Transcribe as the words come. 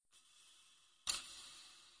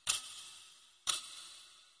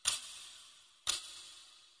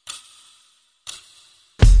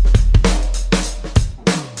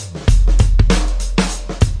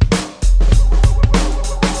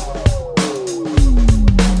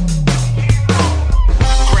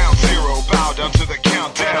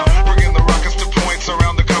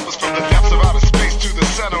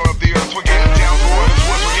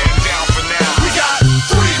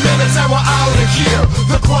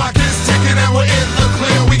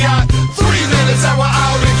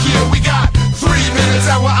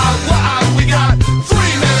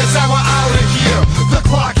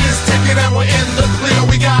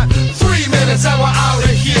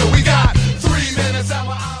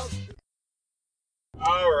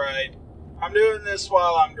I'm doing this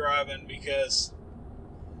while I'm driving because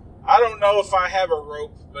I don't know if I have a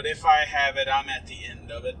rope, but if I have it, I'm at the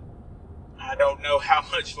end of it. I don't know how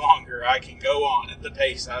much longer I can go on at the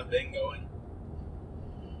pace I've been going.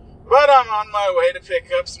 But I'm on my way to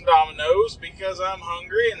pick up some Domino's because I'm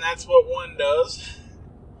hungry, and that's what one does.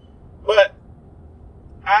 But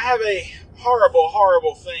I have a horrible,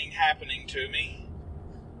 horrible thing happening to me.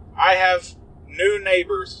 I have new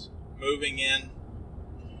neighbors moving in.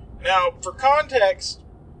 Now, for context,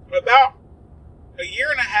 about a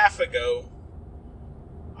year and a half ago,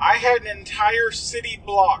 I had an entire city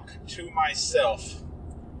block to myself.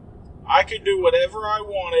 I could do whatever I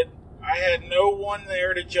wanted. I had no one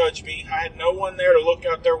there to judge me. I had no one there to look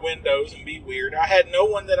out their windows and be weird. I had no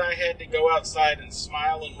one that I had to go outside and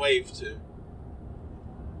smile and wave to.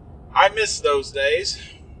 I miss those days.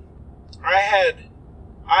 I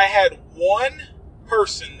had one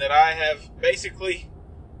person that I have basically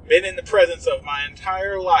been in the presence of my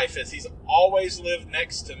entire life, as he's always lived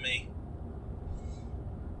next to me.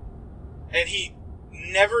 And he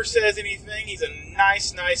never says anything. He's a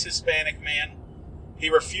nice Hispanic man. He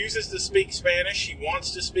refuses to speak Spanish. He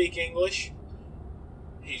wants to speak English.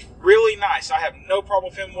 He's really nice. I have no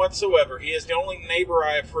problem with him whatsoever. He is the only neighbor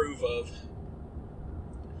I approve of.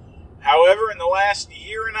 However, in the last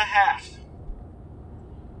year and a half,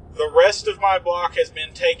 the rest of my block has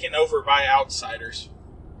been taken over by outsiders.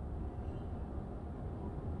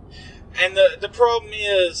 And the problem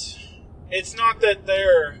is, it's not that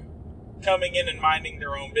they're coming in and minding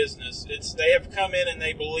their own business. It's they have come in and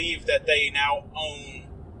they believe that they now own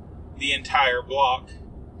the entire block.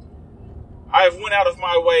 I have went out of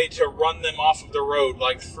my way to run them off of the road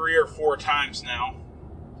like 3 or 4 times now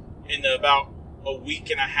in about a week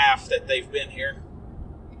and a half that they've been here.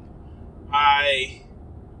 I've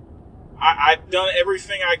done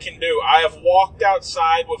everything I can do. I have walked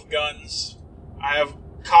outside with guns. I have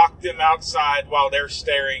cocked them outside while they're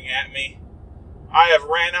staring at me. I have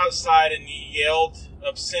ran outside and yelled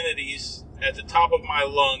obscenities at the top of my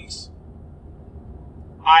lungs.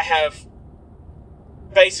 I have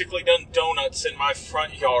basically done donuts in my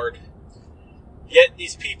front yard. Yet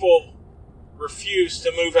these people refuse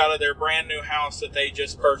to move out of their brand new house that they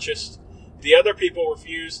just purchased. The other people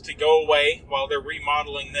refuse to go away while they're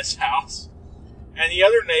remodeling this house. And the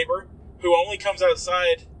other neighbor, who only comes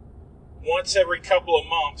outside once every couple of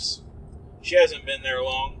months, she hasn't been there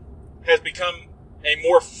long, has become a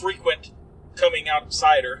more frequent coming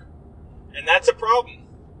outsider. And that's a problem.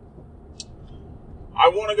 I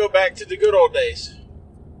want to go back to the good old days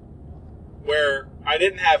where I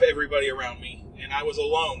didn't have everybody around me and I was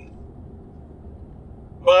alone.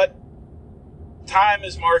 But time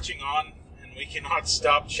is marching on and we cannot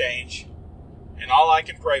stop change. And all I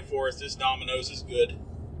can pray for is this Domino's is good.